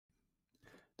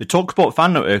The TalkSport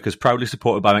Fan Network is proudly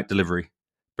supported by McDelivery,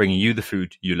 bringing you the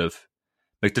food you love.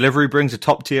 McDelivery brings a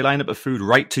top-tier lineup of food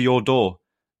right to your door.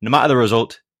 No matter the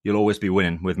result, you'll always be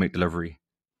winning with McDelivery.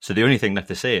 So the only thing left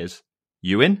to say is,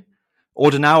 you in?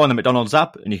 Order now on the McDonald's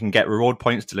app and you can get reward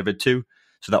points delivered too,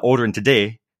 so that ordering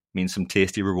today means some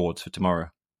tasty rewards for tomorrow.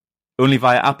 Only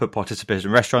via app at participating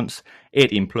restaurants,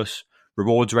 18 plus,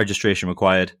 rewards registration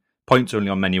required, points only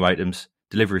on menu items,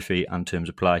 delivery fee and terms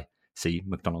apply. See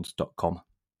mcdonalds.com.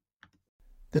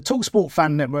 The TalkSport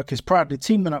Fan Network is proudly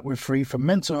teaming up with Free for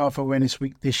Mental Health Awareness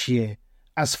Week this year.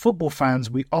 As football fans,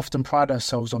 we often pride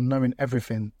ourselves on knowing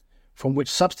everything, from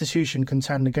which substitution can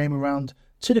turn the game around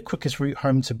to the quickest route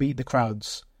home to beat the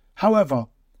crowds. However,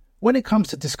 when it comes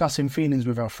to discussing feelings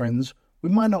with our friends, we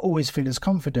might not always feel as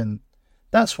confident.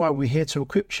 That's why we're here to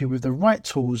equip you with the right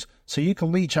tools so you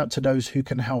can reach out to those who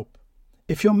can help.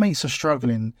 If your mates are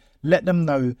struggling, let them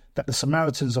know that the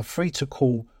Samaritans are free to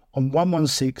call on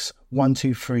 116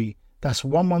 123. That's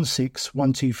 116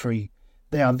 123.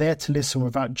 They are there to listen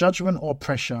without judgment or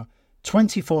pressure,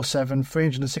 24/7,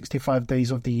 365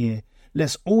 days of the year.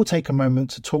 Let's all take a moment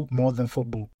to talk more than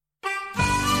football.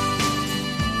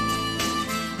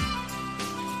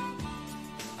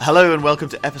 Hello and welcome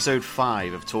to episode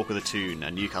 5 of Talk of the Toon,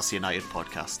 a Newcastle United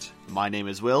podcast. My name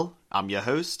is Will, I'm your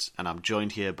host, and I'm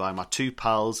joined here by my two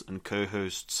pals and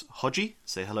co-hosts, Hodgie.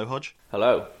 Say hello, Hodge.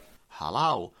 Hello.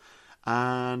 Hello.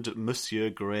 And Monsieur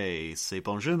Gray. Say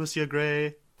bonjour, Monsieur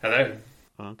Gray. Hello.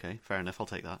 Okay, fair enough, I'll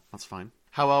take that. That's fine.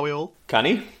 How are we all?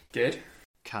 Canny? Good.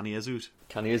 Canny as oot.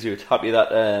 Canny as oot. Happy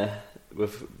that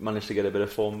we've managed to get a bit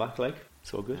of form back, like.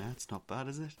 It's all good. Yeah, it's not bad,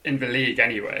 is it? In the league,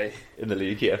 anyway. In the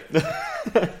league, yeah.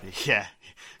 Yeah.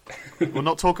 We'll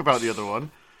not talk about the other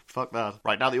one. Fuck that.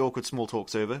 Right, now the awkward small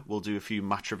talk's over, we'll do a few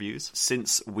match reviews.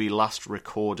 Since we last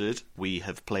recorded, we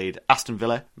have played Aston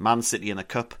Villa, Man City in the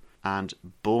Cup, and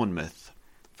Bournemouth.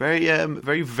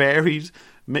 Very varied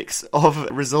mix of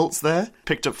results there.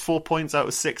 Picked up 4 points out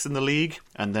of 6 in the league,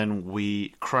 and then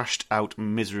we crashed out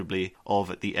miserably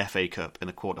of the FA Cup in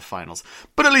the quarterfinals.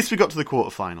 But at least we got to the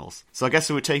quarterfinals. So I guess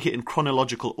we would take it in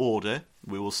chronological order.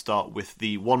 We will start with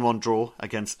the 1-1 draw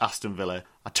against Aston Villa.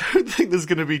 I don't think there's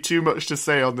going to be too much to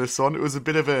say on this one. It was a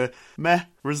bit of a meh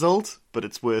result, but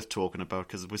it's worth talking about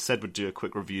because we said we'd do a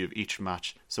quick review of each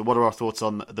match. So what are our thoughts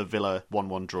on the Villa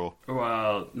 1-1 draw?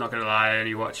 Well, not going to lie, I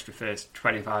only watched the first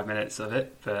 25 minutes of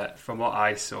it, but from what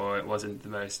I saw, it wasn't the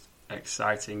most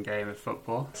exciting game of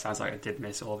football. Sounds like I did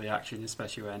miss all the action,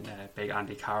 especially when big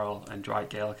Andy Carroll and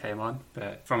Dwight Gale came on.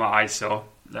 But from what I saw,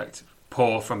 looked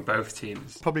poor from both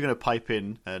teams. Probably going to pipe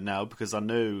in now because I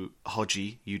know,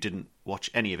 Hodgie, you didn't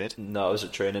watch any of it. No, I was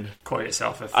at training. Call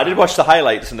yourself a fan. I did watch the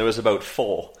highlights and there was about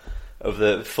 4 of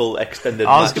the full extended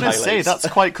I was match going to highlights. say, that's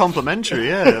quite complimentary,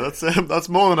 yeah. That's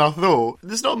more than I thought.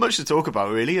 There's not much to talk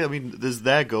about, really. I mean, there's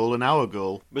their goal and our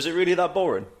goal. Was it really that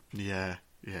boring? Yeah.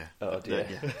 Oh dear.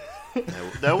 Yeah.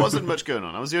 There wasn't much going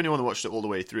on. I was the only one that watched it all the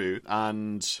way through.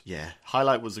 And yeah,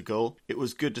 highlight was a goal. It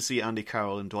was good to see Andy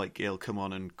Carroll and Dwight Gale come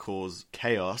on and cause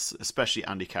chaos, especially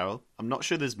Andy Carroll. I'm not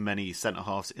sure there's many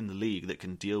centre-halves in the league that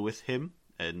can deal with him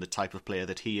and the type of player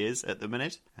that he is at the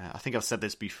minute. I think I've said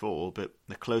this before, but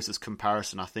the closest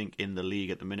comparison I think in the league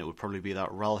at the minute would probably be that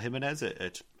Raul Jimenez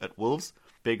at Wolves.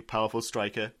 Big, powerful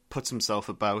striker, puts himself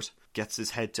about, gets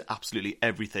his head to absolutely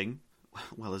everything.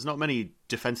 Well, there's not many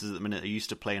defences at the minute that are used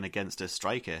to playing against a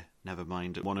striker, never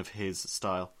mind one of his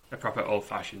style. A proper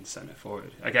old-fashioned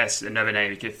centre-forward. I guess another name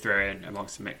you could throw in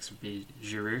amongst the mix would be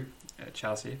Giroud at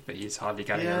Chelsea, but he's hardly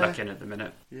getting a look in at the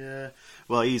minute. Yeah.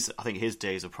 Well, I think his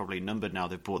days are probably numbered now.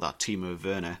 They've bought that Timo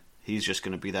Werner. He's just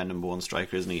going to be their number one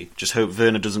striker, isn't he? Just hope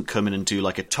Werner doesn't come in and do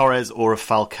like a Torres or a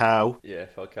Falcao. Yeah,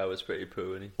 Falcao was pretty poor,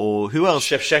 wasn't he? Or who else?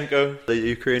 Shevchenko, the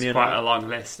Ukrainian. It's quite a long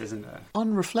list, isn't there?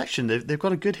 On reflection, they've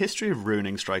got a good history of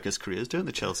ruining strikers' careers, don't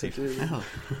they, Chelsea? They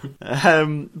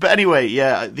do. But anyway,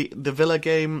 yeah, the Villa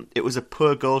game, it was a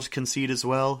poor goal to concede as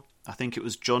well. I think it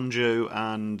was Jonjo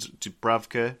and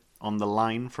Dubravka on the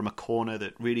line from a corner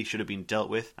that really should have been dealt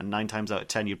with, and 9 times out of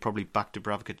 10 you'd probably back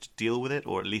Dubravka to deal with it,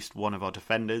 or at least one of our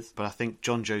defenders. But I think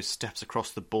Jonjo steps across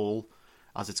the ball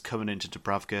as it's coming into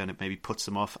Dubravka and it maybe puts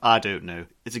him off. I don't know.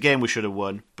 It's a game we should have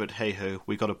won, but hey ho,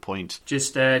 we got a point.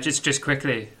 Just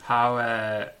quickly,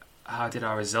 how did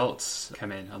our results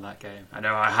come in on that game? I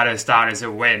know I had us down as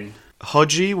a win.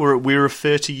 Hodgie, we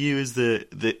refer to you as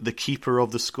the keeper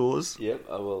of the scores. Yep,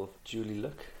 I will duly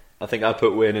look. I think I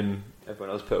put win and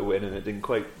everyone else put a win and it didn't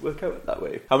quite work out that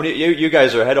way. How many? You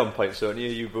guys are ahead on points, so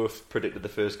you both predicted the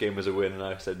first game was a win and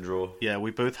I said draw. Yeah, we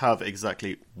both have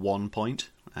exactly 1 point.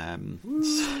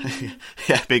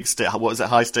 Yeah, big what was it?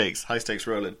 High stakes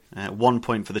rolling. 1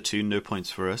 point for the two, no points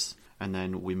for us. and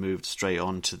then we moved straight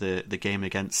on to the game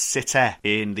against City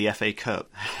in the FA Cup.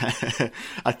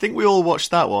 I think we all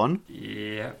watched that one.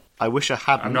 Yeah. I wish I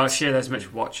hadn't. I'm not sure there's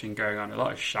much watching going on. A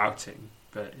lot of shouting,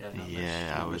 but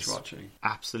I was was watching.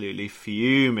 absolutely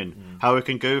fuming. How it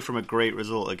can go from a great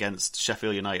result against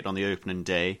Sheffield United on the opening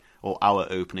day, or our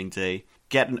opening day,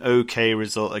 get an okay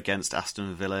result against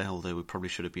Aston Villa, although we probably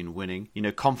should have been winning.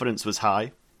 Confidence was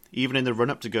high. Even in the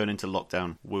run-up to going into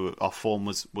lockdown, our form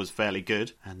was fairly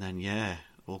good. And then,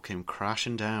 all came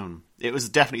crashing down. It was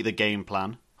definitely the game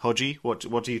plan. Hodgie,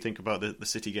 what do you think about the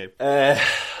City game?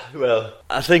 Well,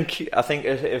 I think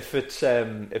if it's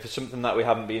something that we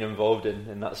haven't been involved in,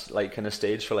 and that's like kind of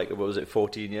stage for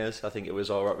 14 years, I think it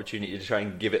was our opportunity to try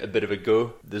and give it a bit of a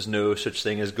go. There's no such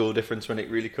thing as goal difference when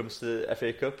it really comes to the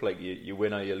FA Cup. Like you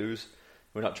win or you lose.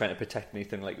 We're not trying to protect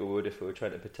anything like we would if we were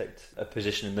trying to protect a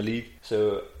position in the league.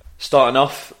 So starting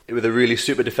off with a really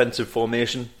super defensive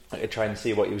formation, I could try and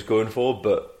see what he was going for,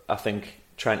 but I think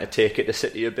trying to take it to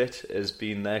City a bit has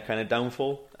been their kind of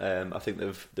downfall. I think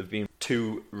they've been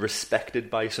too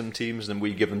respected by some teams, and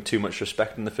we give them too much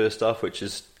respect in the first half, which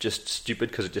is just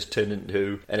stupid because it just turned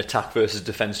into an attack versus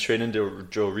defence training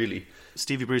draw, really.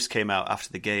 Stevie Bruce came out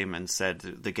after the game and said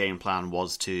the game plan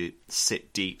was to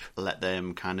sit deep, let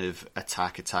them kind of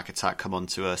attack, come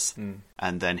onto us,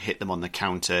 and then hit them on the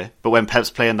counter. But when Pep's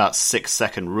playing that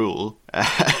 6-second rule,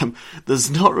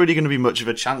 there's not really going to be much of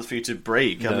a chance for you to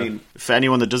break. No. I mean, for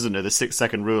anyone that doesn't know, the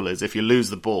 6-second rule is if you lose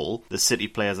the ball, the City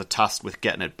players are tasked with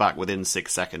getting it back within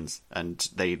 6 seconds. And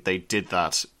they did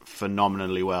that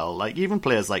phenomenally well. Like, even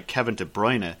players like Kevin De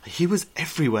Bruyne, he was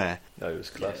everywhere. No, it was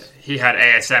class. He had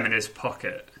ASM in his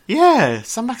pocket. Yeah,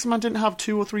 Saint-Maximin didn't have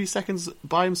 2 or 3 seconds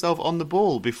by himself on the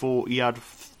ball before he had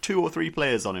 2 or 3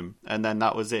 players on him, and then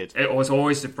that was it. It was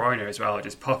always De Bruyne as well,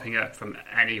 just popping up from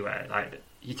anywhere. Like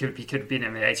he could have been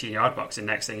in the 18-yard box, and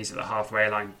next thing he's at the halfway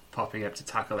line, popping up to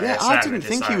tackle ASM. Yeah, I didn't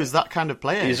think he was that kind of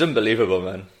player. He's unbelievable,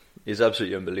 man. He's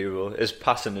absolutely unbelievable. His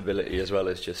passing ability as well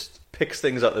is just picks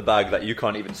things out the bag that you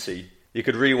can't even see. You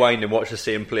could rewind and watch the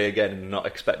same play again and not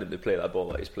expect him to play that ball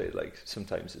that he's played. Like,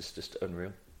 sometimes it's just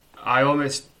unreal. I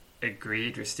almost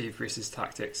agreed with Steve Bruce's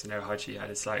tactics. I know Hodgie had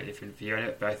a slightly different view on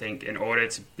it, but I think in order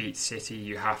to beat City,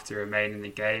 you have to remain in the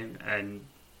game. And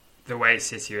the way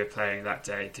City were playing that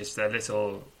day, just their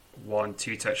little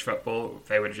 1-2 touch football,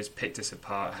 they would have just picked us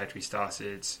apart had we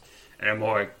started in a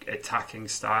more attacking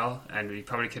style. And we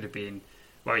probably could have been...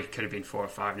 Well, we could have been 4 or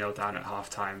 5-0 down at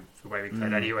half-time the way we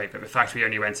played anyway. But the fact we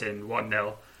only went in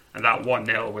 1-0, and that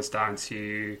 1-0 was down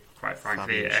to, quite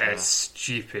frankly, a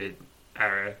stupid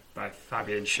error by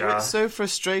Fabian Schär. Well, it's so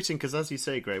frustrating because, as you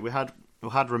say, Greg, we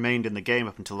had remained in the game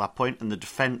up until that point, and the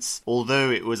defence, although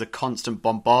it was a constant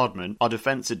bombardment, our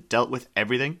defence had dealt with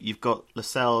everything. You've got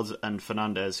Lascelles and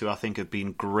Fernandes, who I think have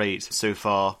been great so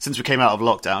far. Since we came out of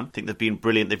lockdown, I think they've been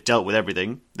brilliant. They've dealt with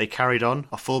everything. They carried on.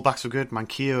 Our fullbacks were good.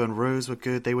 Manquillo and Rose were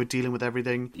good. They were dealing with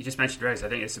everything. You just mentioned Rose. I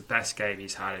think it's the best game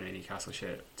he's had in a Newcastle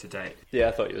shirt to date. Yeah,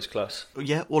 I thought he was class.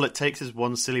 Yeah, all it takes is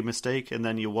one silly mistake, and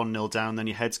then you're 1-0 down, then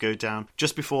your heads go down.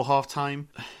 Just before half-time...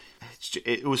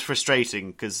 It was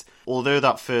frustrating because although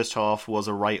that first half was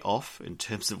a write-off in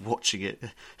terms of watching it,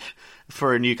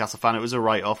 for a Newcastle fan, it was a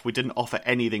write-off. We didn't offer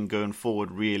anything going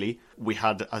forward, really. We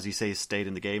had, as you say, stayed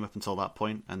in the game up until that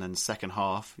point, and then second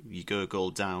half, you go a goal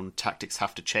down, tactics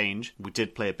have to change. We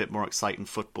did play a bit more exciting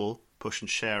football, pushing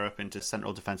Schär up into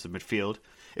central defensive midfield.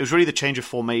 It was really the change of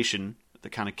formation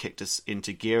that kind of kicked us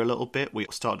into gear a little bit. We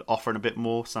started offering a bit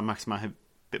more. Saint-Maximin had a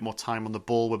bit more time on the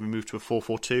ball when we moved to a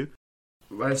 4-4-2.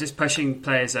 Well, I was just pushing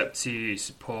players up to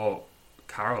support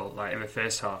Carroll. Like in the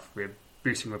first half, we were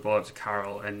boosting the ball up to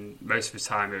Carroll, and most of the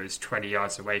time it was 20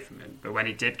 yards away from him. But when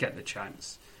he did get the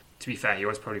chance, to be fair, he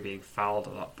was probably being fouled a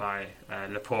lot by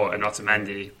Laporte and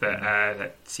Otamendi, but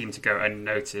that seemed to go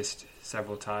unnoticed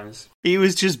several times. He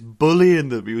was just bullying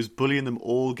them. He was bullying them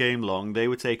all game long. They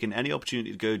were taking any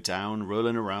opportunity to go down,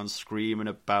 rolling around, screaming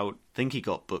about. I think he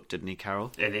got booked, didn't he,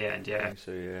 Carroll? In the end, yeah.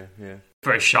 So, yeah.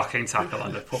 Very shocking tackle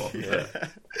on Laporte. Yeah.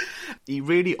 He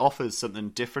really offers something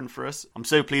different for us. I'm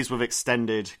so pleased we've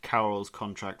extended Carroll's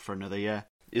contract for another year.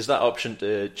 Is that option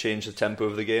to change the tempo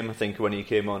of the game? I think when he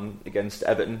came on against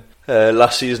Everton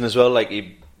last season as well, I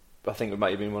think it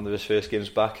might have been one of his first games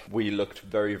back, we looked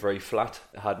very, very flat,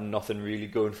 had nothing really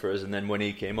going for us, and then when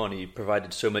he came on, he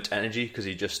provided so much energy because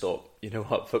he just thought, you know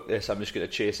what, fuck this, I'm just going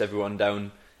to chase everyone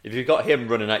down. If you've got him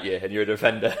running at you and you're a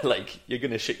defender, you're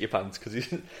going to shit your pants because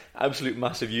he's an absolute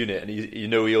massive unit, and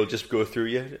he'll just go through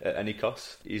you at any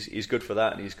cost. He's good for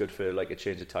that, and he's good for a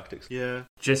change of tactics. Yeah.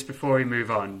 Just before we move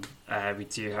on, we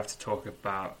do have to talk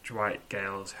about Dwight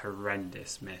Gale's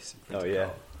horrendous miss. Oh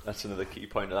yeah, that's another key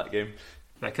point of that game.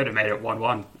 They could have made it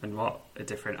 1-1, and what a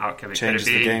different outcome it Changes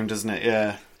could have the been. game, doesn't it?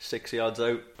 Yeah. 6 yards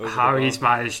out. How he's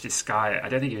managed to sky it. I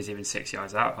don't think he was even 6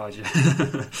 yards out, Hodge.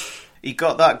 He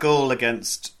got that goal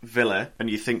against Villa, and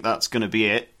you think that's going to be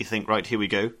it. You think, right, here we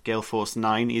go. Gale Force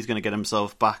 9, he's going to get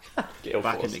himself back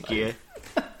into gear.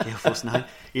 Gale Force 9.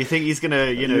 You think he's going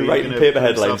to, You're writing paper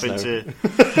headlines now.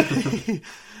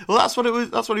 Well, that's what it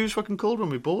was. That's what he was fucking called when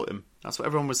we bought him. That's what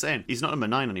everyone was saying. He's not number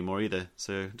 9 anymore either,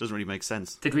 so it doesn't really make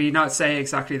sense. Did we not say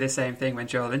exactly the same thing when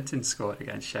Joe Linton scored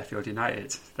against Sheffield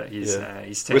United? That he's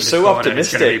taking We're the so corner and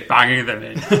he's going to be optimistic. banging them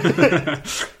in.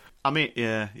 I mean,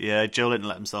 yeah. Joe Linton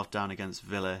let himself down against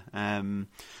Villa.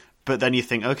 But then you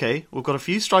think, okay, we've got a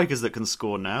few strikers that can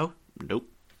score now. Nope.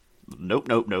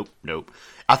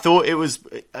 I thought it was,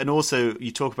 and also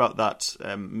you talk about that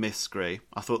miss, Gray.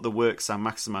 I thought the work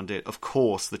Saint-Maximin did, of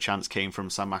course the chance came from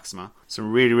Saint-Maximin.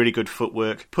 Some really, really good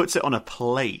footwork. Puts it on a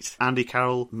plate. Andy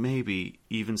Carroll, maybe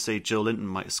even say Joe Linton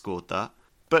might have scored that.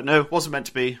 But no, wasn't meant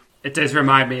to be. It does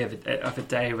remind me of a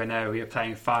day when we were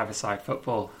playing five-a-side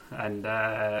football, and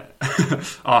our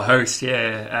host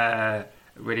here,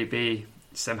 Willie B,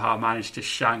 somehow managed to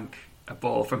shank a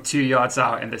ball from 2 yards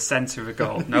out in the centre of a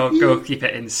goal. No goalkeeper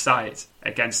in sight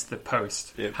against the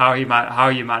post. Yep. How you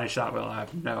managed that, Will, I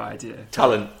have no idea.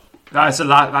 Talent. I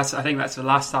think that's the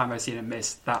last time I've seen a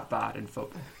miss that bad in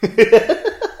football.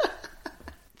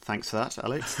 Thanks for that,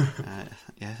 Alex.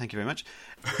 Thank you very much.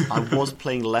 I was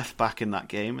playing left back in that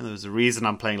game, and there was a reason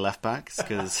I'm playing left back,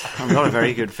 because I'm not a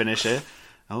very good finisher.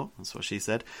 Oh, that's what she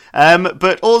said.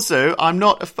 But also, I'm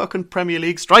not a fucking Premier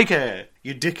League striker,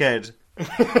 you dickhead.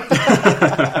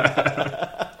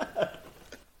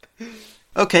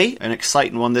 Okay, an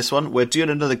exciting one, this one. We're doing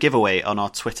another giveaway on our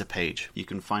Twitter page. You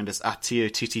can find us at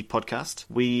TOTT Podcast.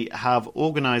 We have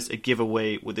organised a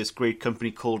giveaway with this great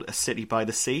company called A City by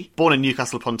the Sea. Born in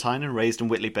Newcastle upon Tyne and raised in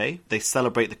Whitley Bay, they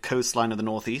celebrate the coastline of the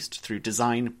Northeast through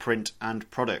design, print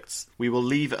and products. We will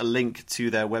leave a link to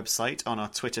their website on our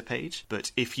Twitter page,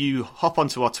 but if you hop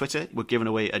onto our Twitter, we're giving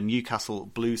away a Newcastle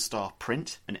Blue Star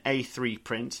print, an A3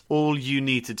 print. All you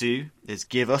need to do is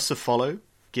give us a follow,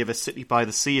 give A City by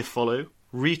the Sea a follow,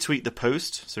 retweet the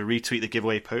post, so retweet the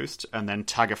giveaway post, and then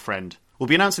tag a friend. We'll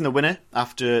be announcing the winner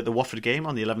after the Watford game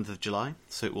on the 11th of July,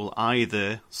 so it will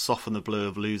either soften the blow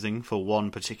of losing for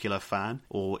one particular fan,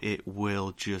 or it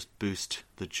will just boost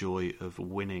the joy of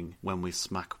winning when we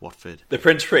smack Watford. The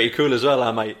print's pretty cool as well.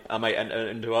 I might enter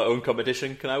into our own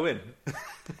competition. Can I win?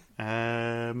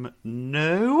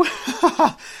 No.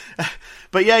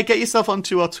 But yeah, get yourself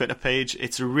onto our Twitter page.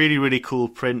 It's a really, really cool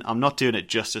print. I'm not doing it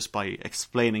justice by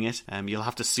explaining it. You'll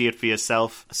have to see it for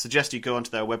yourself. I suggest you go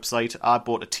onto their website. I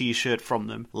bought a t-shirt from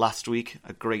them last week.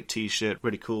 A great t-shirt.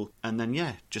 Really cool. And then,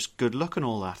 yeah, just good luck and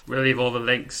all that. We'll leave all the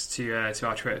links to our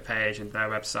Twitter page and their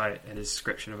website in the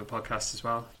description of the podcast as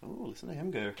well. Oh, listen to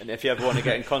him go. And if you ever want to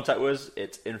get in contact with us,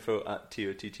 it's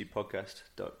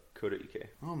info@tottpodcast.co.uk.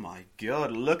 Oh my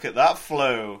god, look at that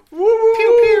flow. Woo!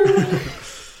 Pew pew.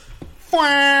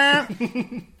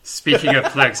 Speaking of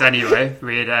plugs anyway,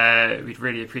 we'd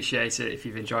really appreciate it if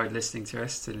you've enjoyed listening to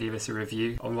us, to leave us a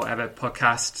review on whatever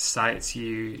podcast sites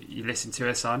you listen to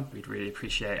us on. We'd really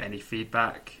appreciate any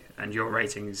feedback, and your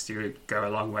ratings do go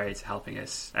a long way to helping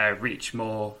us reach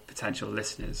more potential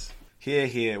listeners. Hear,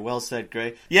 hear. Well said,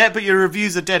 Gray. Yeah, but your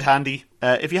reviews are dead handy.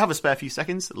 If you have a spare few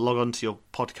seconds, log on to your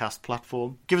podcast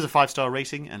platform, give us a 5-star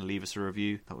rating, and leave us a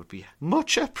review. That would be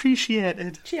much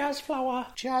appreciated. Cheers, flower.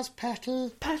 Cheers,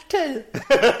 petal. Petal.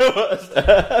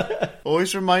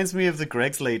 Always reminds me of the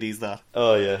Greg's ladies, that.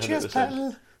 Oh, yeah. 100%. Cheers,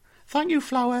 petal. Thank you,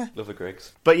 flower. Love the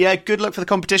Gregs. But yeah, good luck for the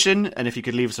competition, and if you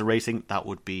could leave us a rating, that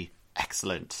would be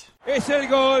excellent. Es el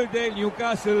gol del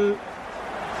Newcastle.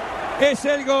 Es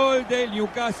el gol del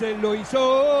Newcastle, lo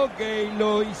hizo Gale,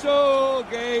 lo hizo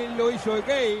Gale, lo hizo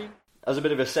Gale. As a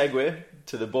bit of a segue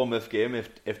to the Bournemouth game,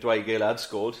 if Dwight Gale had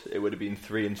scored, it would have been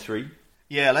 3-3.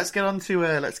 Yeah, let's get on to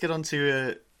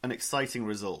an exciting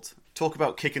result. Talk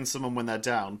about kicking someone when they're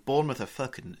down. Bournemouth are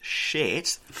fucking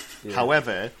shit. Yeah.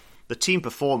 However, the team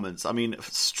performance, I mean,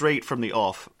 straight from the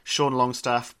off, Sean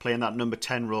Longstaff playing that number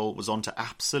 10 role was on to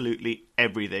absolutely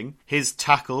everything. His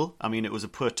tackle, I mean, it was a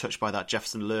poor touch by that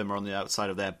Jefferson Lerma on the outside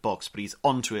of their box, but he's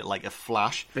onto it like a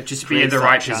flash. But just to be in the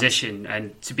right position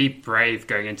and to be brave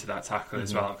going into that tackle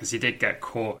as well, because he did get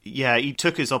caught. Yeah, he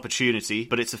took his opportunity,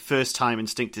 but it's a first-time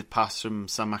instinctive pass from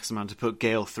Saint-Maximin to put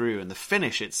Gale through, and the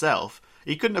finish itself,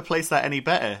 he couldn't have placed that any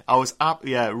better. I was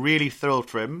really thrilled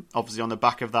for him. Obviously, on the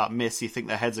back of that miss, you think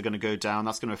their heads are going to go down.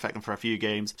 That's going to affect them for a few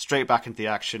games. Straight back into the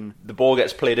action. The ball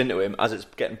gets played into him. As it's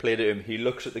getting played at him, he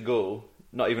looks at the goal,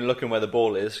 not even looking where the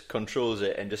ball is, controls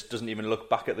it and just doesn't even look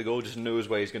back at the goal, just knows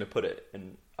where he's going to put it,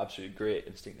 and absolutely great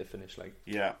instinctive finish.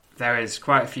 Yeah. There is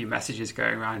quite a few messages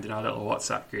going around in our little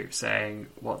WhatsApp group saying,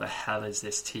 what the hell is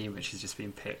this team which has just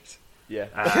been picked? Yeah.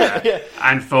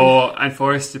 And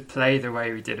for us to play the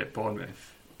way we did at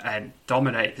Bournemouth and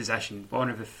dominate possession, one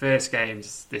of the first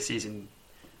games this season,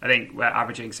 I think we're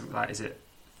averaging something like, is it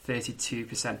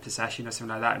 32% possession or something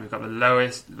like that, and we've got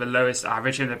the lowest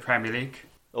average in the Premier League.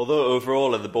 Although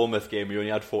overall in the Bournemouth game we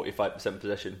only had 45%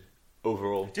 possession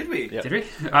overall. Did we? Yeah. Did we?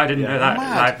 I didn't know that.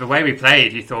 Like, the way we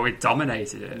played, you thought we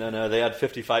dominated it. No, they had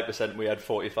 55%, we had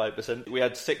 45%. We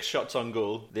had 6 shots on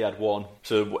goal, they had 1.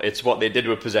 So it's what they did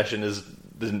with possession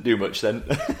doesn't do much then.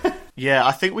 Yeah,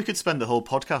 I think we could spend the whole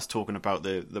podcast talking about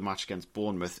the match against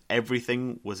Bournemouth.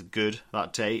 Everything was good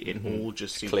that day. It all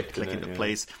just seemed to click into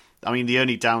place. I mean, the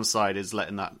only downside is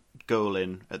letting that goal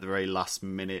in at the very last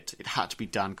minute. It had to be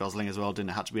Dan Gosling as well, didn't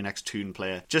it? It had to be an ex-Toon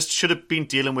player. Just should have been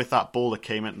dealing with that ball that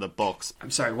came into the box.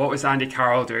 I'm sorry, what was Andy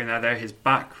Carroll doing there, though? His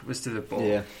back was to the ball.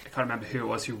 Yeah. I can't remember who it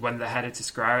was who won the header to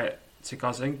square it to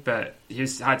Gosling, but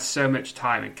he's had so much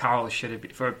time, and Carroll should have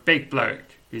been, for a big bloke,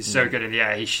 he's so good in the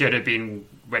air, he should have been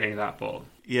winning that ball.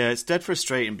 Yeah, it's dead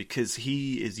frustrating because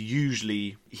he's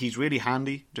really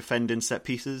handy defending set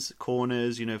pieces,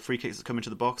 corners, free kicks that come into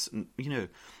the box. And,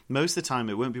 most of the time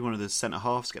it won't be one of the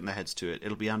centre-halves getting their heads to it.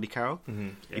 It'll be Andy Carroll. Yeah.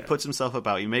 He puts himself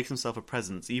about, he makes himself a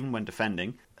presence, even when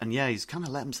defending. And yeah, he's kind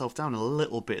of let himself down a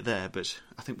little bit there, but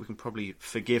I think we can probably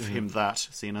forgive him that,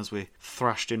 seeing as we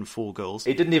thrashed in 4 goals.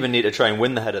 He didn't even need to try and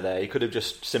win the header there. He could have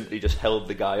just simply held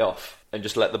the guy off and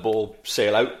just let the ball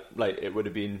sail out. Like, it would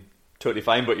have been totally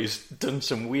fine, but he's done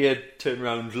some weird turn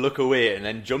around, look away, and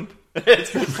then jump.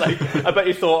 It's just like, I bet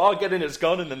he thought, get in, it's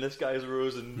gone, and then this guy's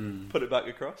rose and put it back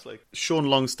across. Like, Sean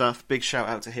Longstaff, big shout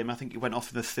out to him. I think he went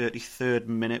off in the 33rd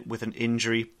minute with an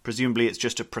injury. Presumably it's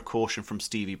just a precaution from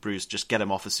Stevie Bruce. Just get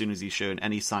him off as soon as he's shown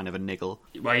any sign of a niggle.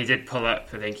 Well, he did pull up.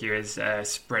 I think he was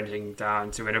sprinting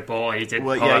down to win a ball. He did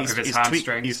pull up with his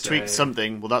hamstrings. He's tweaked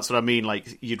something. Well, that's what I mean.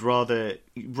 Like, you'd rather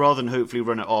than hopefully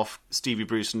run it off, Stevie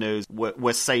Bruce knows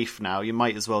we're safe now. You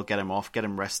might as well get him off, get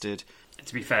him rested.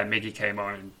 To be fair, Miggy came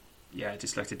on and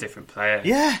just looked a different player.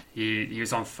 Yeah. He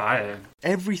was on fire.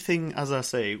 Everything, as I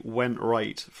say, went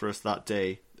right for us that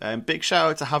day. Big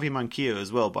shout out to Javi Manquillo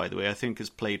as well, by the way. I think has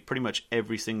played pretty much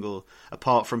every single,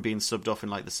 apart from being subbed off in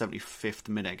like the 75th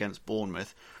minute against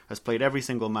Bournemouth, has played every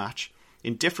single match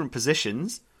in different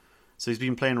positions. So he's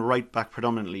been playing right back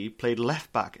predominantly, played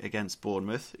left back against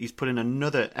Bournemouth. He's put in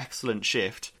another excellent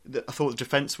shift. I thought the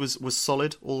defence was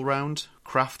solid all round.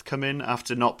 Kraft come in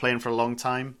after not playing for a long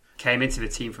time. Came into the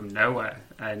team from nowhere,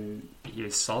 and he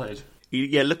was solid.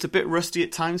 He looked a bit rusty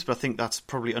at times, but I think that's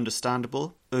probably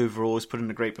understandable. Overall, he's put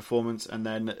in a great performance, and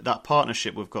then that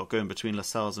partnership we've got going between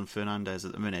Lascelles and Fernandes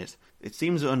at the minute, it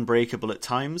seems unbreakable at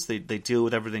times. They deal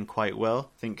with everything quite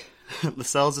well. I think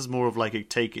Lascelles is more of like a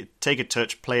take a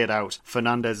touch, play it out.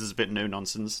 Fernandes is a bit no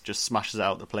nonsense, just smashes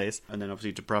out the place, and then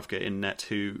obviously Dubravka in net,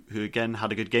 who again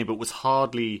had a good game, but was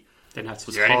hardly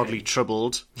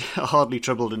troubled. Hardly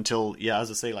troubled until, as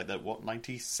I say, like that,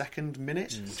 92nd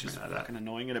minute? Which is fucking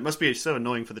annoying. And it must be so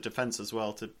annoying for the defence as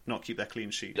well to not keep their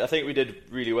clean sheet. I think we did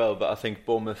really well, but I think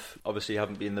Bournemouth obviously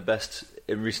haven't been the best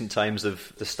in recent times.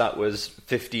 The stat was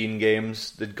 15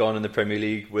 games they'd gone in the Premier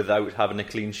League without having a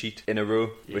clean sheet in a row,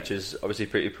 which is obviously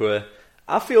pretty poor.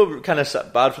 I feel kind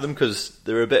of bad for them because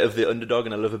they're a bit of the underdog,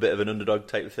 and I love a bit of an underdog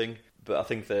type of thing. But I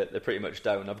think they're pretty much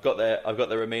down. I've got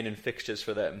their remaining fixtures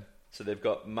for them. So they've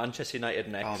got Manchester United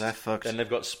next. Oh, they're fucked. Then they've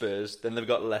got Spurs. Then they've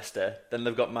got Leicester. Then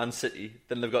they've got Man City.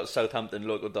 Then they've got Southampton,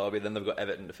 local derby. Then they've got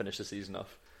Everton to finish the season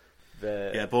off.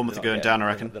 Bournemouth are going down, I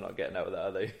reckon. They're not getting out of that,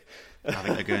 are they? I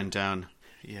think they're going down.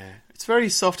 Yeah. It's very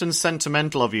soft and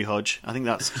sentimental of you, Hodge. I think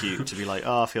that's cute to be like,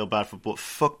 I feel bad for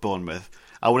fuck Bournemouth.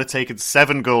 I would have taken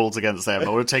 7 goals against them. I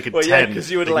would have taken 10. Yeah, because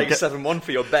you would have 7-1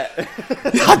 for your bet.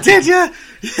 I did, yeah.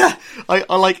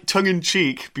 I like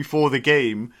tongue-in-cheek before the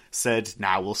game said,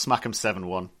 we'll smack them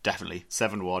 7-1. Definitely,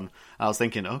 7-1. I was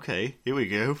thinking, okay, here we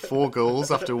go. 4 goals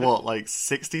after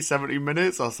 60, 70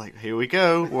 minutes? I was like, here we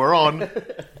go. We're on.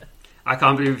 I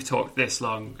can't believe we've talked this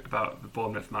long about the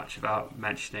Bournemouth match without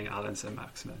mentioning Alan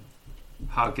Saint-Maximin.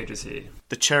 How good is he?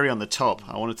 The cherry on the top.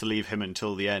 I wanted to leave him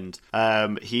until the end.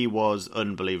 He was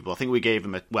unbelievable. I think we gave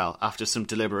him after some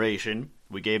deliberation,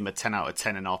 We gave him a 10 out of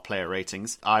 10 in our player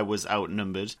ratings. I was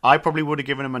outnumbered. I probably would have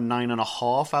given him a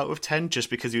 9.5 out of 10 just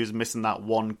because he was missing that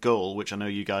one goal, which I know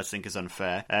you guys think is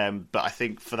unfair. But I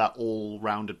think for that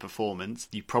all-rounded performance,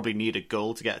 you probably need a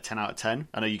goal to get a 10 out of 10.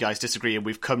 I know you guys disagree, and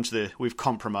we've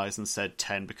compromised and said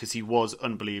 10 because he was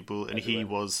unbelievable, and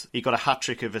he got a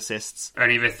hat-trick of assists.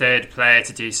 Only the third player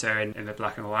to do so in the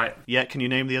black and white. Yeah, can you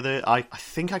name the other? I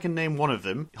think I can name one of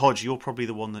them. Hodge, you're probably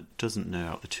the one that doesn't know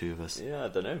out of the two of us. Yeah, I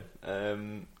don't know.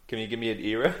 Can you give me an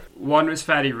era? One was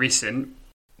fairly recent.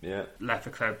 Yeah. Left the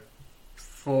club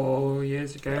 4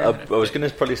 years ago. I was going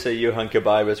to probably say Johan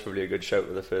Kabay was probably a good shout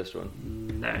for the first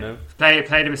one. No.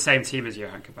 Played in the same team as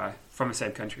Johan Kabay. From the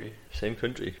same country. Same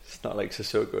country? It's not like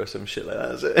Sissoko or some shit like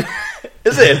that, is it?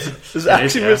 Is it? There's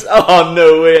actually... Is, yeah. Oh,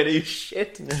 no way, any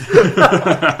shit.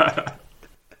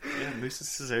 Yeah, Moussa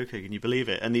Sissoko, can you believe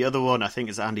it? And the other one, I think,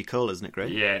 is Andy Cole, isn't it,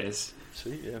 Greg? Yeah, it is.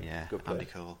 Sweet, yeah. Yeah, Good play. Andy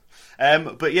Cole.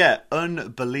 But yeah,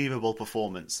 unbelievable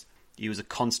performance. He was a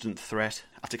constant threat.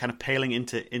 After kind of paling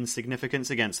into insignificance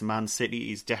against Man City,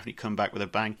 he's definitely come back with a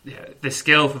bang. Yeah, the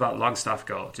skill for that Longstaff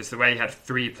goal, just the way he had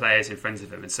three players in front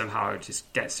of him and somehow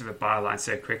just gets to the byline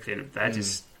so quickly, and they're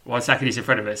just... 1 second he's in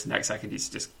front of us, the next second he's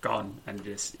just gone, and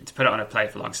just to put it on a play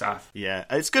for Longstaff. Yeah,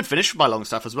 it's a good finish by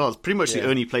Longstaff as well. It's pretty much the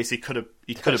only place he could have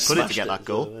put it to get that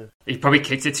goal. Well, yeah. He probably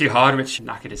kicked it too hard, which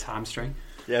knackered his hamstring.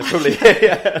 Yeah, probably.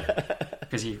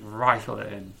 Because he rifled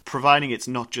it in. Providing it's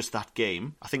not just that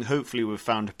game, I think hopefully we've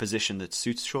found a position that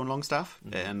suits Sean Longstaff,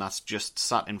 and that's just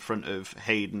sat in front of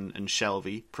Hayden and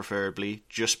Shelvey, preferably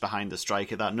just behind the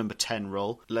striker, that number 10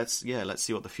 role. Let's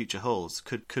see what the future holds.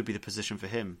 Could be the position for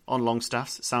him. On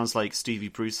Longstaff's, sounds like Stevie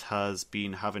Bruce has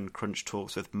been having crunch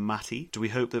talks with Matty. Do we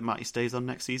hope that Matty stays on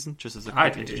next season? Just as a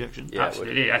quick interjection. Yeah,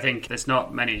 absolutely. I think there's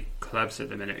not many clubs at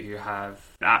the minute who have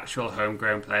actual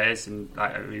homegrown players, and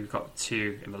we've got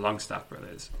two in the Longstaff brothers.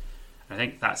 I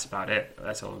think that's about it.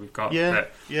 That's all we've got. Yeah,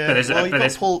 but you've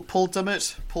got Paul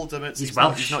Dummett. Paul Dummett. He's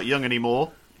Welsh. He's not young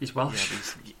anymore. He's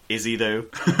Welsh. Yeah, is he though?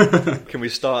 Can we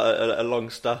start a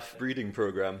Longstaff breeding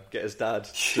programme? Get his dad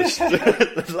just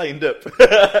lined up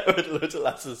with loads of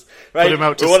lasses. Right, put him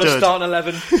out to we want to stud. start an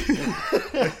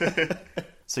 11.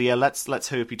 So yeah, let's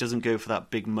hope he doesn't go for that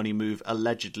big money move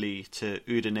allegedly to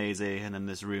Udinese, and then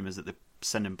there's rumours that they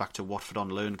send him back to Watford on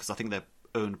loan because I think they're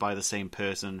owned by the same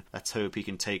person. Let's hope he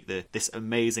can take this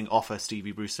amazing offer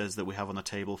Stevie Bruce says that we have on the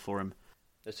table for him.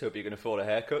 Let's hope you can afford a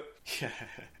haircut.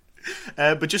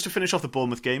 But just to finish off the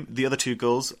Bournemouth game, the other two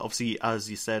goals, obviously, as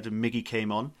you said, Miggy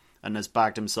came on and has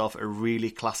bagged himself a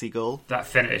really classy goal. That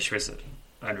finish was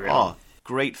unreal. Oh,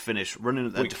 great finish, running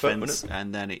at the Weak foot, defence, wasn't it?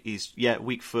 and then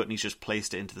weak foot, and he's just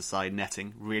placed it into the side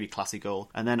netting. Really classy goal.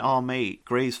 And then our mate,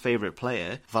 Gray's favourite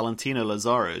player, Valentino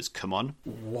Lazzaro's come on.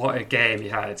 What a game he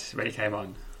had when he came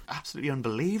on. Absolutely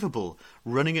unbelievable.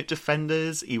 Running at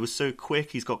defenders, he was so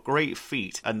quick, he's got great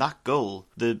feet. And that goal,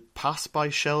 the pass by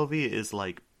Shelvey is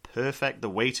like perfect, the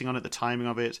waiting on it, the timing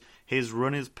of it, his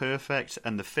run is perfect,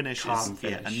 and the finish Calm is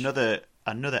finish.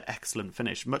 another excellent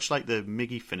finish. Much like the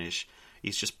Miggy finish,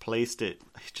 he's just placed it,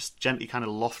 he just gently kind of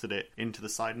lofted it into the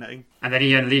side netting. And then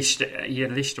he unleashed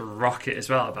a rocket as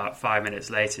well about 5 minutes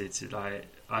later to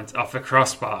off the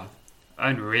crossbar.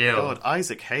 Unreal. God,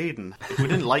 Isaac Hayden. If we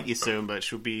didn't like you so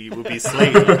much, we'd be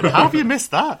slated. How have you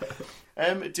missed that?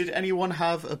 Did anyone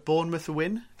have a Bournemouth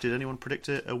win? Did anyone predict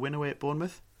a win away at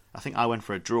Bournemouth? I think I went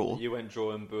for a draw. You went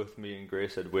draw and both me and Gray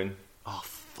said win. Oh,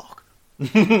 fuck.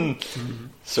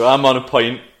 So I'm on a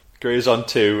point, Gray's on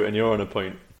 2, and you're on a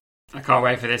point. I can't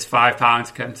wait for this £5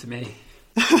 to come to me.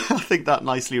 I think that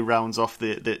nicely rounds off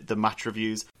the match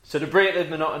reviews. So to break the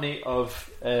monotony of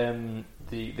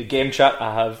the game chat,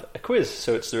 I have a quiz.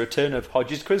 So it's the return of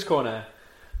Hodge's Quiz Corner.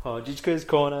 Hodge's Quiz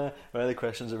Corner, where the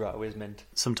questions are always meant.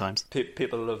 Sometimes.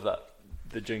 People love that.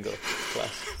 The jingle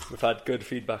class. We've had good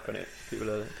feedback on it.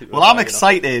 People Well, I'm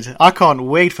excited. I can't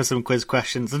wait for some quiz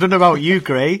questions. I don't know about you,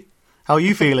 Gray. How are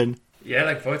you feeling? Yeah,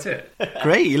 look forward to it.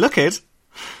 Great, you look it.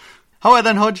 How are you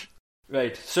then, Hodge?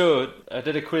 Right, so I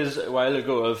did a quiz a while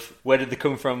ago of where did they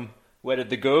come from, where did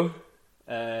they go?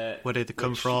 Where did they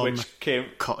come from? Which came...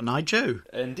 Cotton Eye Joe.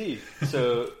 Indeed.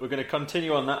 So we're going to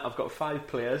continue on that. I've got 5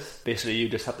 players. Basically, you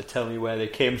just have to tell me where they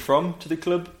came from to the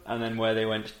club and then where they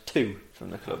went to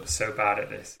from the club. I'm so bad at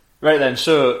this. Right then,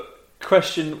 so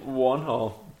question 1,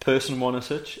 or person 1 as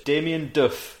such. Damien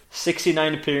Duff,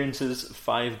 69 appearances,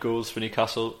 5 goals for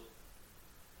Newcastle.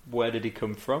 Where did he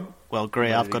come from? Well,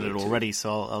 Gray, Where I've did got he it go to? already,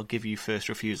 so I'll give you first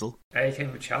refusal. He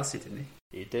came with Chelsea, didn't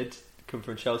he? He did come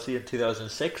from Chelsea in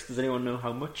 2006. Does anyone know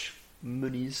how much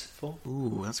money's for?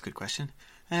 Ooh, that's a good question.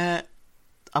 I'm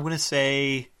going to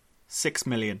say 6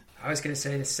 million. I was going to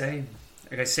say the same.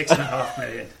 I go 6.5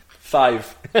 million.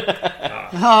 5.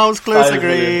 I was close, 5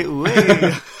 agree.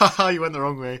 million. You went the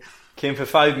wrong way. Came for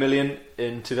 5 million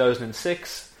in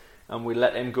 2006, and we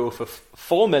let him go for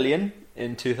 4 million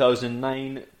in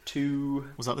 2009 to...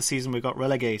 Was that the season we got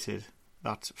relegated?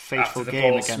 That fateful After the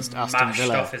game ball against Aston smashed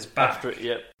Villa. off his back. After,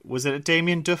 yep. Was it a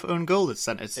Damien Duff own goal that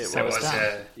sent it? It was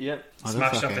Yep.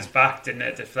 smashed off his back, didn't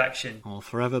it? Deflection. I'll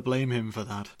forever blame him for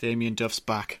that. Damien Duff's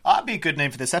back. That'd be a good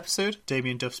name for this episode.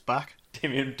 Damien Duff's back.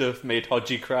 Damien Duff made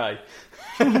Hodgie cry.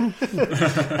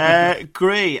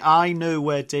 Gray, I know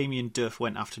where Damien Duff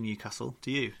went after Newcastle.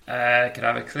 Do you? Could I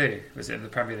have a clue? Was it in the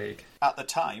Premier League? At the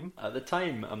time? At the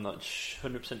time, I'm not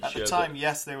 100% sure. At the time,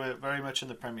 yes, they were very much in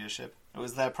the Premiership. It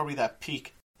was probably their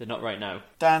peak. They're not right now.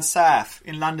 Down south,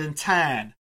 in London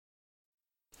town.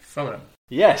 Fulham.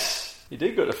 Yes, he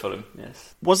did go to Fulham,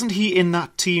 yes. Wasn't he in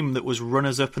that team that was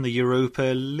runners-up in the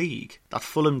Europa League? That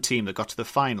Fulham team that got to the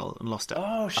final and lost to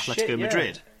Atletico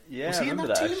Madrid? Yeah, was I he in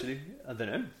remember that that team? actually. I don't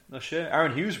know. Not sure.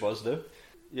 Aaron Hughes was, though.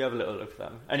 You have a little look for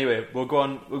that. Anyway, we'll go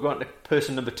on to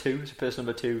person number 2. So person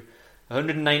number 2,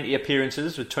 190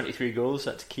 appearances with 23 goals.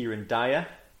 That's Kieran Dyer.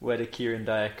 Where did Kieran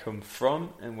Dyer come from,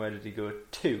 and where did he go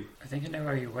to? I think I know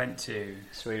where he went to.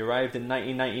 So he arrived in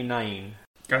 1999.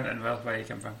 Go on then, Will. Where did he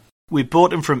come from? We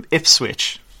bought him from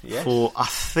Ipswich for, I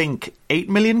think, 8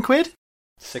 million quid?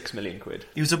 6 million quid.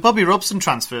 He was a Bobby Robson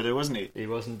transfer, though, wasn't he? He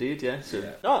was indeed, yeah. So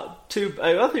not too.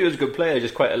 I think he was a good player,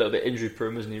 just quite a little bit injury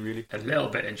prone, wasn't he? Really, A little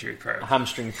bit injury prone.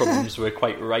 hamstring problems were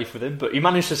quite rife with him, but he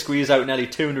managed to squeeze out nearly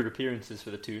 200 appearances for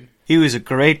the Toon. He was a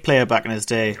great player back in his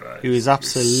day. He was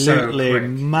absolutely so quick,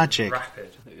 magic.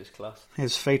 rapid. It was class.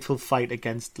 His fateful fight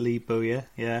against Lee Bowyer,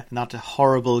 in that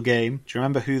horrible game. Do you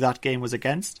remember who that game was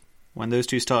against? When those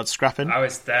two started scrapping? I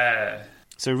was there.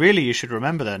 So really, you should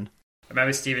remember then. I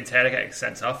remember Stephen Taylor getting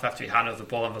sent off after he handled the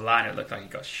ball on the line. It looked like he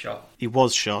got shot. He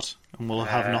was shot, and we'll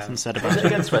have nothing said about Was it it.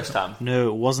 against West Ham? No,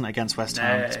 it wasn't against West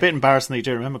Ham. No. It's a bit embarrassing that you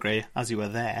don't remember, Gray, as you were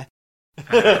there.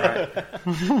 Right.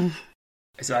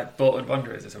 It's like Bolton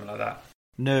Wanderers or something like that.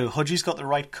 No, Hodgie's got the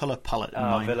right colour palette in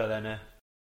mind. Villa then,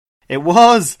 It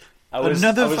was!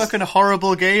 Another I was- fucking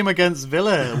horrible game against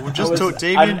Villa. We'll just talk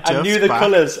Damien Duff's I knew the back.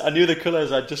 colours. I knew the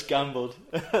colours. I just gambled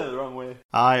the wrong way.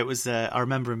 It was. I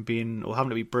remember him being, or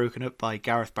having to be broken up by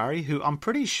Gareth Barry, who I'm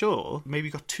pretty sure maybe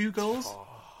got 2 goals. Oh,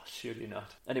 surely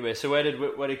not. Anyway, so where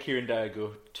did Kieran Dyer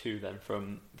go to then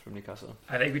from Newcastle?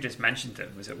 I think we just mentioned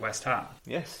him. Was it West Ham?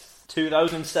 Yes,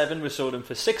 2007 we sold him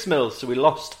for 6 mil, so we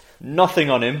lost nothing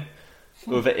on him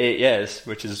over 8 years,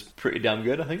 which is pretty damn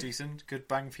good, I think. Decent, good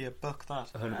bang for your buck,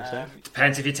 that. 100%.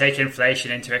 Depends if you take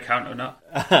inflation into account or not.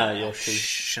 Yeah, true.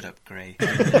 Shut up, Gray.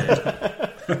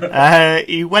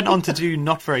 He went on to do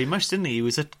not very much, didn't he? He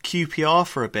was at QPR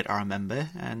for a bit, I remember,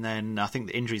 and then I think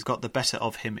the injuries got the better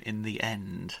of him in the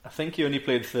end. I think he only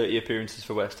played 30 appearances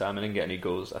for West Ham and didn't get any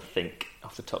goals, I think,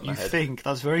 off the top of my You head. think?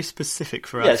 That's very specific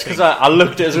for us. Yes, because I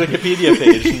looked at his Wikipedia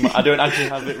page and I don't actually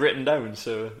have it written down,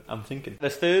 so I'm thinking. The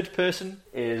third person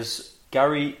is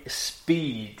Gary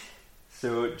Speed.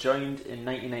 So joined in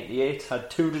 1998, had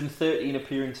 213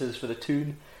 appearances for the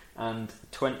Toon and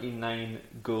 29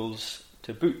 goals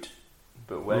to boot.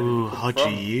 But where did he come Hodgie,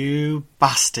 from? you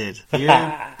bastard. You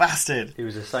bastard. He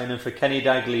was a signing for Kenny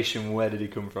Dalglish, and where did he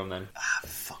come from then?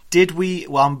 Did we...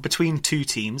 Well, I'm between 2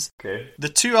 teams. Okay. The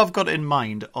 2 I've got in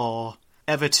mind are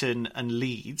Everton and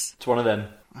Leeds. It's one of them.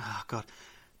 Oh, God.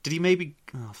 Did he maybe...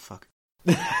 Oh, fuck.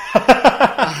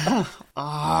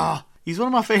 He's one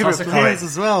of my favourite Toss a players coin.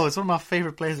 as well. It's one of my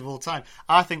favourite players of all time.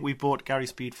 I think we bought Gary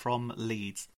Speed from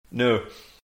Leeds. No.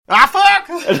 Fuck!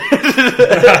 We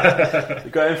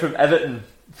got him from Everton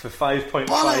for 5.5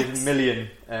 Bollocks! million.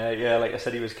 Yeah, like I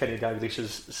said, he was Kenny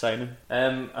Dalglish's signing.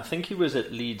 I think he was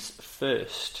at Leeds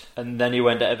first, and then he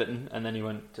went to Everton, and then he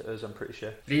went to us, I'm pretty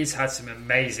sure. Leeds had some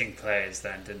amazing players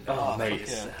then, didn't they? Oh, mate,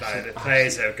 Leeds. yeah. Like, the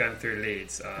players that have gone through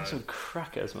Leeds. Some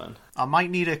crackers, man. I might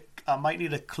need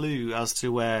a clue as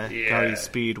to where Gary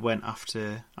Speed went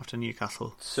after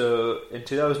Newcastle. So, in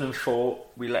 2004,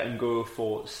 we let him go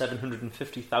for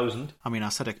 750,000. I mean, I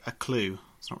said a clue.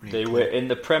 It's not really They a clue. were in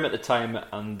the Prem at the time,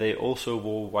 and they also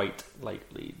wore white like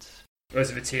Leeds.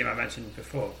 Those are the team I mentioned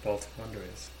before, Bolton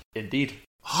Wanderers. Indeed.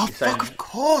 Oh, He signed- fuck, of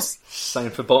course!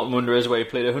 Signed for Bolton Wanderers, where he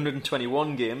played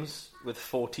 121 games with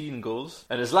 14 goals.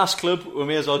 And his last club, we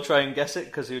may as well try and guess it,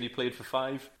 because he only played for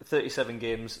 5. 37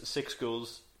 games, 6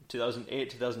 goals.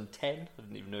 2008, 2010. I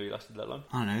didn't even know he lasted that long.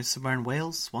 I don't know, somewhere in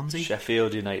Wales, Swansea?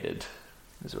 Sheffield United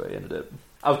is where he ended up.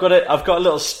 I've got a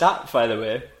little stat, by the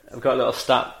way. I've got a little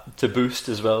stat to boost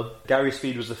as well. Gary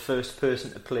Speed was the first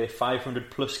person to play 500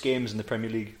 plus games in the Premier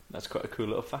League. That's quite a cool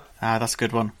little fact. That's a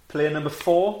good one. Player number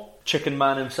 4 Chicken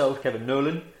Man himself, Kevin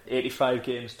Nolan. 85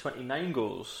 games, 29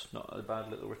 goals. Not a bad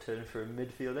little return for a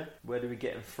midfielder. Where do we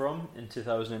get him from in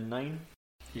 2009?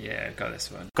 Yeah, got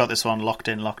this one. Got this one locked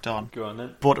in, locked on. Go on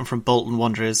then. Bought him from Bolton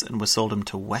Wanderers and we sold him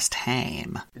to West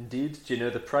Ham. Indeed. Do you know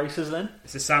the prices then?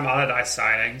 It's a Sam Allardyce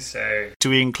signing, so... Do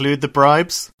we include the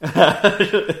bribes?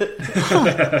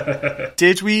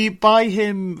 Did we buy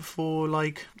him for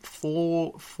like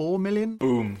 4 million?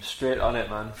 Boom. Straight on it,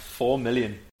 man. 4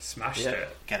 million. Smashed Yeah.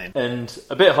 it. Get in. And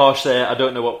a bit harsh there. I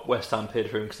don't know what West Ham paid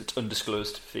for him because it's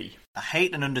undisclosed fee. I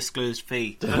hate an undisclosed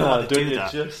fee. I don't know why they Don't do you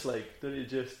that. don't you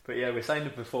just? But yeah, we signed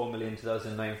him for 4 million in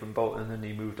 2009 from Bolton, and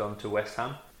he moved on to West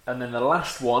Ham. And then the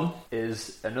last one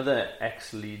is another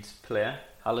ex-Leeds player,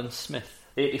 Alan Smith.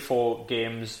 84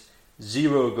 games,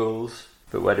 0 goals.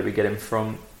 But where did we get him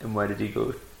from, and where did he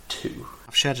go to?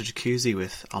 I've shared a jacuzzi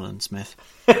with Alan Smith.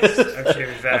 I'm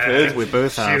sure We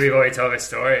both sure have. we've already told this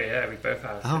story. Yeah, we both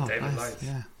have. Oh, with David nice. Lloyd.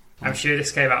 Yeah. I'm sure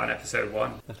this came out in episode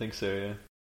 1. I think so, yeah.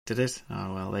 Did it?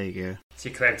 Oh, well, there you go. It's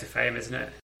your claim to fame, isn't it?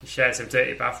 You shared some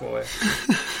dirty bathwater.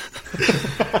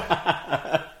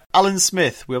 Alan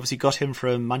Smith, we obviously got him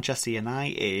from Manchester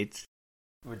United.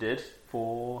 We did.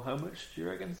 For how much, do you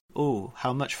reckon? Oh,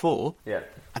 how much for? Yeah.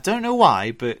 I don't know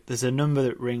why, but there's a number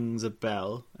that rings a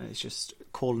bell. And it's just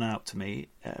calling out to me.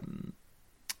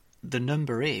 The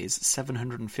number is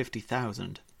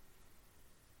 750,000.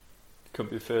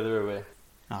 Couldn't be further away.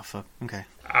 Oh, fuck. Okay.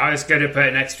 I was going to put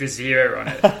an extra 0 on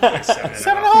it. Like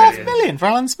 7.5 million for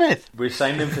Alan Smith. We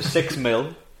signed him for 6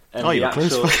 mil. And, Oh, the you were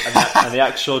close. actual, and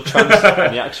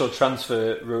the actual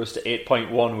transfer rose to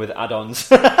 8.1 with add-ons.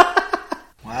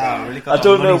 Wow, really I got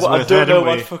don't know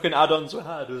what fucking add-ons we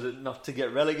had. Was it not to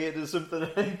get relegated or something? I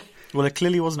think Well, it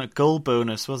clearly wasn't a goal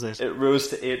bonus, was it? it rose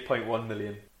to 8.1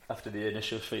 million after the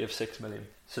initial fee of 6 million.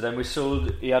 So then we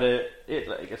sold. He had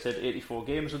like I said, 84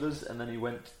 games with us, and then he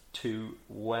went to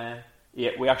where?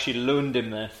 Yeah, we actually loaned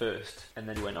him there first, and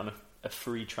then he went on a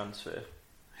free transfer.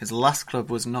 His last club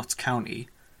was Notts County,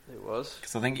 It was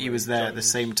because I think he was there at the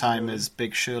same time as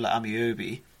Big Shola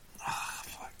Amiobi.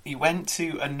 He went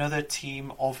to another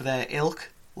team of their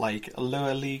ilk, like a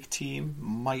lower league team,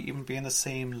 might even be in the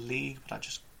same league, but I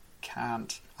just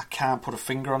can't. I can't put a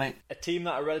finger on it. a team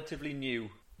that are relatively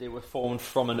new. They were formed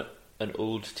from an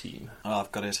old team. Oh,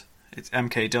 I've got it. It's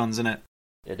MK Dons, isn't it?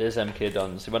 It is MK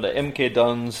Dons. He went to MK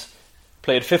Dons,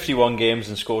 played 51 games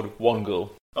and scored 1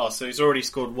 goal. Oh, so he's already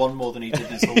scored one more than he did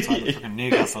his whole time at fucking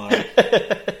Newcastle,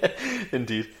 right?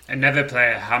 Indeed. Another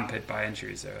player hampered by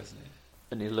injuries, though, isn't it?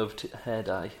 And he loved hair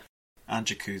dye. And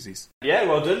jacuzzis. Yeah,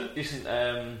 well done. Decent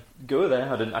go there.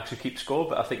 I didn't actually keep score,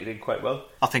 but I think he did quite well.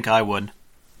 I think I won.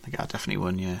 I think I definitely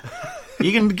won, yeah.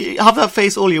 You can have that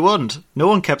face all you want. No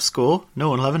one kept score. No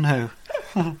one will ever know.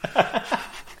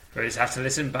 We just have to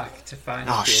listen back to find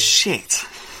Oh, out. shit.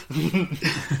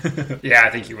 Yeah, I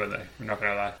think you will, though. I'm not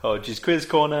going to lie. Oh, geez, quiz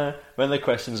corner. When the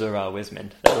questions are our whiz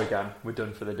mint. There we go. We're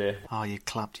done for the day. Oh, you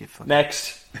clapped your fucking...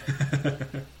 Next.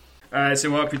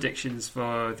 So what are predictions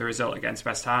for the result against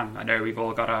West Ham? I know we've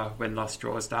all got our win-loss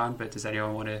draws down, but does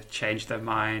anyone want to change their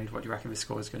mind? What do you reckon the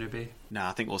score is going to be? Nah,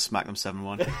 I think we'll smack them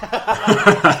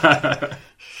 7-1.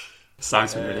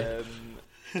 Sounds familiar.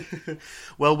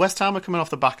 Well, West Ham are coming off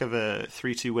the back of a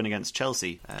 3-2 win against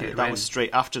Chelsea. Good That win. was straight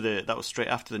after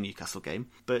the Newcastle game.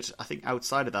 But I think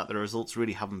outside of that, the results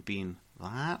really haven't been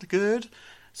that good.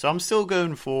 So I'm still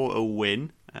going for a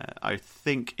win. I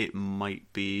think it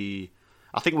might be.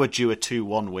 I think we're due a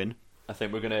 2-1 win. I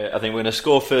think we're gonna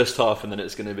score first half, and then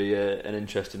it's gonna be an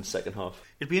interesting second half.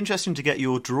 It'd be interesting to get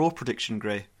your draw prediction,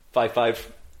 Gray.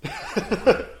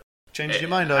 5-5. Change your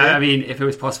mind, are you? I mean, if it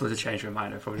was possible to change my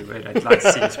mind, I probably would. I'd like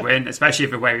to see us win, especially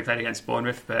the way we played against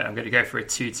Bournemouth, but I'm going to go for a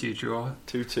 2-2 draw.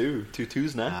 2-2.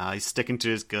 2-2s now. Nah, he's sticking to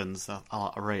his guns.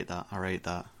 I rate that. I rate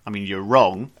that. I mean, you're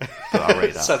wrong, but I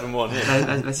rate that. 7-1.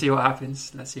 Yeah. Let's see what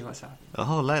happens. Let's see what's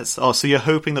happening. So you're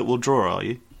hoping that we'll draw, are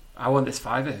you? I want this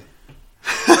 5-0.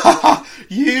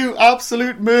 You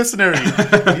absolute mercenary.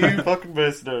 You fucking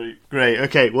mercenary. Great.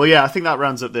 Okay. Well, yeah, I think that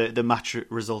rounds up the match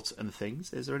results and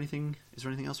things. Is there anything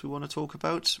else we want to talk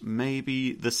about?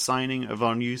 Maybe the signing of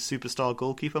our new superstar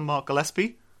goalkeeper, Mark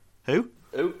Gillespie. Who?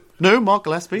 Oh. No, Mark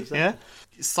Gillespie. Yeah.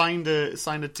 Signed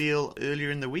a deal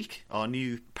earlier in the week. Our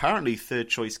new, apparently, third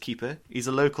choice keeper. He's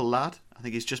a local lad. I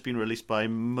think he's just been released by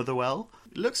Motherwell.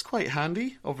 It looks quite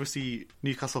handy. Obviously,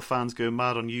 Newcastle fans go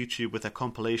mad on YouTube with their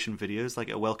compilation videos, like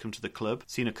a welcome to the club.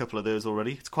 Seen a couple of those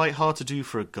already. It's quite hard to do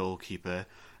for a goalkeeper.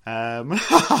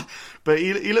 But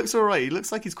he looks alright. He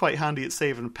looks like he's quite handy at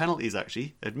saving penalties,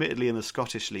 actually. Admittedly in the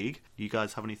Scottish League. You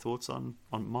guys have any thoughts on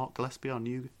Mark Gillespie, our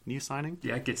new signing?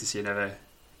 Yeah, good to see another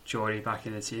Geordie back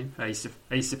in the team. I used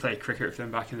to play cricket with him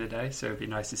back in the day, so it'd be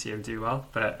nice to see him do well.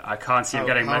 But I can't see him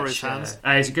getting how are much. his hands?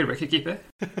 He's a good wicketkeeper.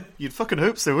 You'd fucking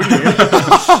hope so, wouldn't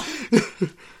you?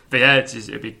 But yeah,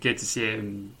 it'd be good to see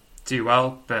him do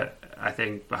well. But I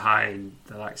think behind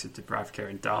the likes of Dubravka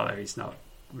and Darlow, he's not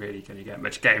really going to get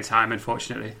much game time,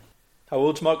 unfortunately. How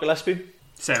old's Mark Gillespie?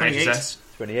 Same age 28. as us.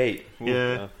 28. Ooh,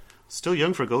 Yeah. Still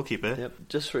young for a goalkeeper. Yep,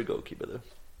 just for a goalkeeper though.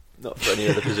 Not for any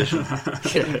other position.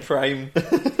 Prime.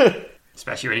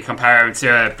 Especially when you compare him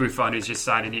to Buffon, who's just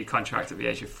signed a new contract at the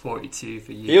age of 42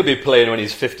 for you. He'll be playing when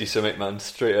he's 50-something, man.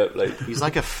 Straight up, like. He's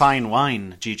like a fine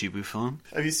wine, Gigi Buffon.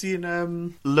 Have you seen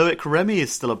Loic Remy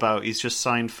is still about? He's just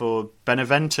signed for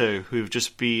Benevento, who've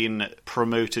just been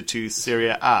promoted to Serie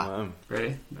A. Wow.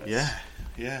 Really?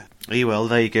 Yeah. Oh, well,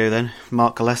 there you go then.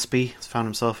 Mark Gillespie has found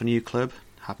himself a new club.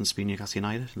 Happens to be Newcastle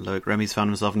United. Loic Remy's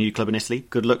found himself a new club in Italy.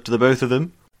 Good luck to the both of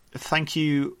them. Thank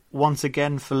you once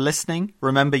again for listening.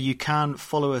 Remember, you can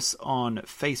follow us on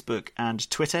Facebook and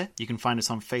Twitter. You can find us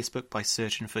on Facebook by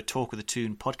searching for Talk with a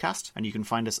Toon podcast, and you can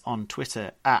find us on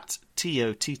Twitter at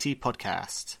TOTT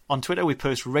Podcast. On Twitter, we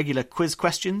post regular quiz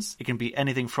questions. It can be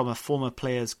anything from a former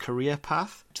player's career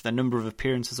path to their number of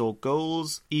appearances or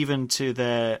goals, even to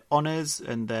their honours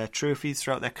and their trophies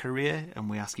throughout their career, and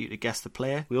we ask you to guess the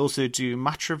player. We also do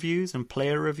match reviews and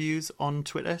player reviews on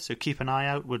Twitter, so keep an eye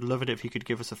out. We'd love it if you could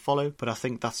give us a follow, but I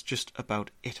think that's just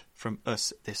about it from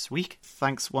us this week.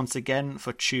 Thanks once again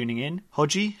for tuning in.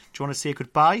 Hodgie, do you want to say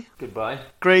goodbye? Goodbye.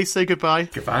 Grace, say goodbye.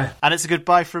 Goodbye. And it's a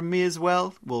goodbye from me as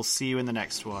well. We'll see you in the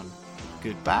next one.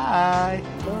 Goodbye.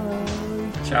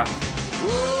 Ciao.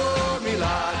 Oh, me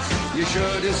lads, you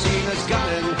should have seen us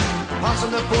gunning,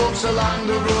 passing the folks along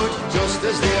the road just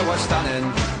as they were standing.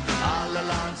 All the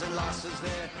lads and lasses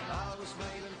there, all were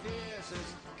smiling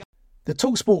faces. The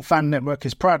TalkSport Fan Network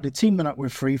is proudly teaming up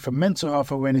with Free for Mental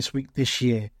Health Awareness Week this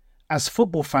year. As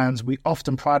football fans, we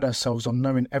often pride ourselves on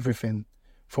knowing everything,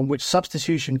 from which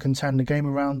substitution can turn the game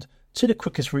around to the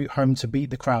quickest route home to beat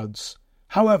the crowds.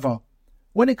 However,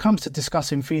 when it comes to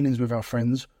discussing feelings with our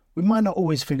friends, we might not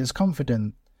always feel as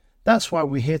confident. That's why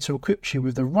we're here to equip you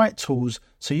with the right tools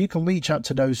so you can reach out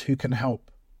to those who can help.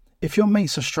 If your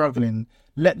mates are struggling,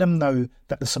 let them know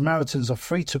that the Samaritans are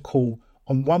free to call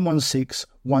on 116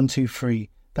 123.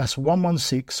 That's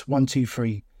 116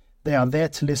 123. They are there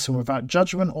to listen without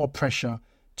judgment or pressure,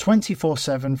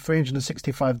 24/7,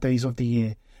 365 days of the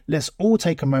year. Let's all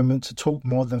take a moment to talk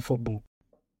more than football.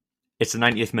 It's the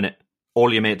 90th minute.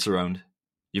 All your mates around.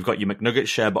 You've got your McNugget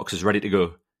share boxes ready to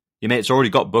go. Your mate's already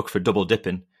got booked for double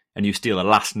dipping, and you steal a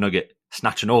last nugget,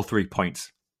 snatching all 3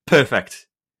 points. Perfect.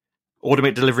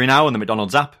 Automate delivery now on the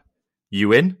McDonald's app.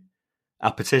 You in?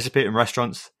 At participating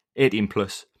restaurants,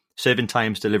 18+, serving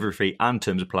times, delivery fee and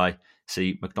terms apply.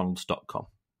 See mcdonalds.com.